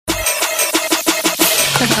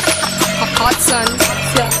HADSAN.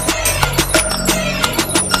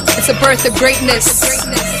 It's a birth of greatness.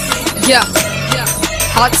 Yeah,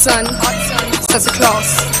 HADSAN. Sasa,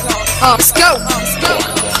 Klaas. Let's go.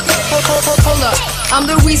 Hold up. I'm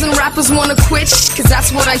the reason rappers wanna quit, cause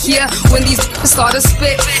that's what I hear when these start to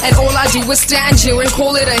spit. And all I do is stand here and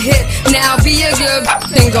call it a hit. Now be a good,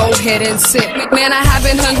 then go ahead and sit. Man, I have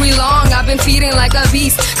been hungry long, I've been feeding like a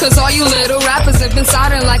beast. Cause all you little rappers have been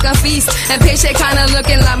starting like a feast. And patient kinda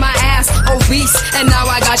looking like my ass, obese. And now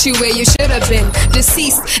I got you where you should've been,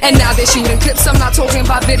 deceased. And now they're shooting clips, I'm not talking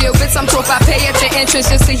about video bits. I'm talking about pay at the entrance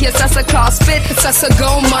just to hear Sasa Klaas spit. Sasa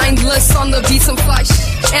go mindless on the beat, some flush.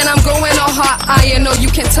 And I'm going all hot, I know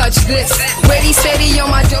you can touch this. Ready, steady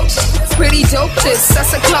on my dope, pretty dope this.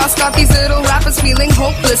 Sasa Klaas got these little rappers feeling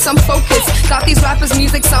hopeless. I'm focused, got these rappers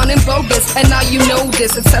music sounding bogus. And now you know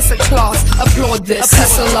this, it's Sasa Klaas, applaud this.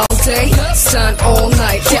 Hustle all day, sun all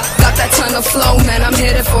night. Yeah, got that ton of flow, man, I'm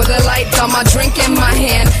headed for the light. Got my drink in my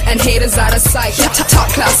hand, and haters out of sight. Top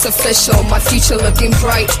class official, my future looking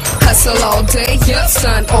bright. Hustle all day, yeah,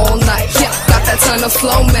 sun all night. Yeah, got that ton of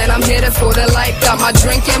flow, man, I'm headed for the light. Got my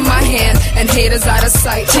drink in my hand, and haters out of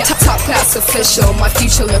sight. Top class official, my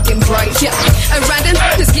future looking bright. Yeah, and random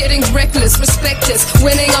is getting reckless. Respect this,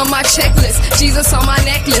 winning on my checklist. Jesus on my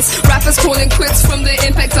necklace. Rappers calling quits from the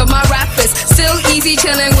impact of my rappers. Still easy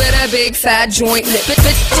chilling with a big fat joint lip.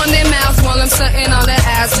 Bitch from their mouth while I'm stunting on their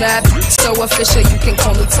ass. That so official, you can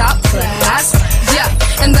call me top class. Yeah,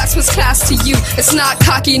 and that's what's class to you. It's not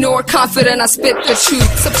cocky nor confident, I spit the truth.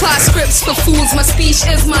 Supply scripts for fools, my speech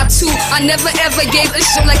is my tool. I never ever gave a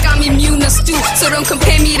shit like I'm immune to stew. So don't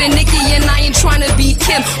compare me to Nicki, and I ain't trying to be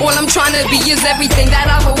Kim. All I'm trying to be is everything that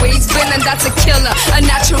I've always been, and that's a killer, a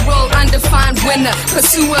natural, undefined winner.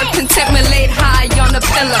 Pursuer, contentment laid high on a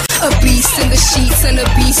pillar. A beast in the sheets and a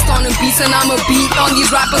beast on the beats, and I'm a beat on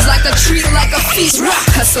these rappers like a treat, like a feast.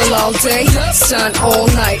 Hustle all day, sun all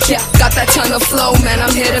night. Yeah, got that ton of flow, man,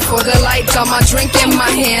 I'm headed for the light. Got my drink in my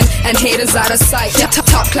hand, and haters out of sight. Yeah,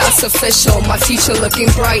 top class official, my future looking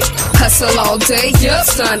bright. Hustle all day, yeah,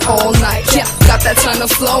 sun all night. Yeah, got that ton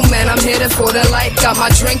of flow, man, I'm headed for the light. Got my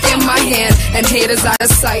drink in my hand, and haters out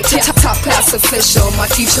of sight. Yeah, top class official, my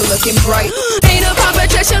future looking bright. Ain't no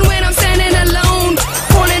competition when I'm standing alone,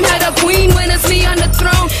 calling her the queen when it's me on the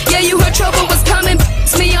throne. Yeah, you heard trouble was coming,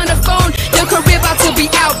 it's me on the phone. Your career about to be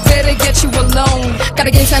out, better get you alone. Got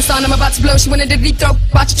a game chance on, I'm about to blow. She went into deep throat,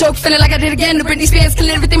 watch a choke, feeling like I did again. The Britney Spears,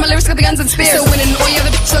 killing everything, my lyrics got the guns and spears. Still winning, all you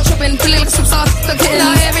other bitches still tripping, feeling like a superstar, still kidding.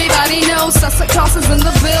 Now everybody knows Sasa Klaas is in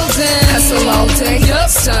the building. Hustle all day,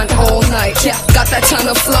 sun all night. Yeah, got that ton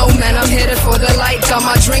of flow, man, I'm headed for the light. Got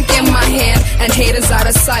my drink in my hand, and haters out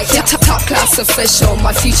of sight. Yeah, top class official,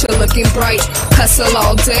 my future looking bright. Hustle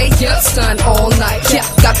all day, sun all night. Yeah,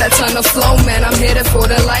 got that ton of flow, man, I'm headed for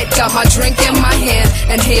the light. Got my drink in my hand,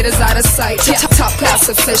 and haters out of sight. Yeah, top class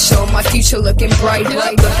official, my future looking bright.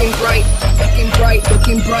 Looking bright, looking bright,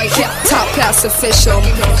 looking bright. Yeah, top class official,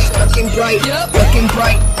 looking bright, looking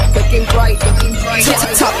bright, looking bright, looking bright.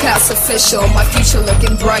 Yeah, top class official, my future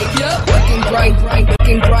looking bright. Looking bright,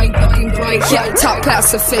 looking bright, looking bright. Yeah, top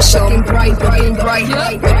class official, looking bright, looking bright,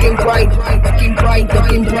 looking bright, looking bright,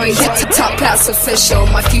 looking bright. Yeah, top class official,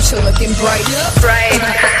 my future looking bright. Bright.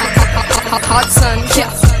 HADSAN,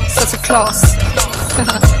 yeah, Sasa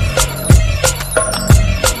Klaas.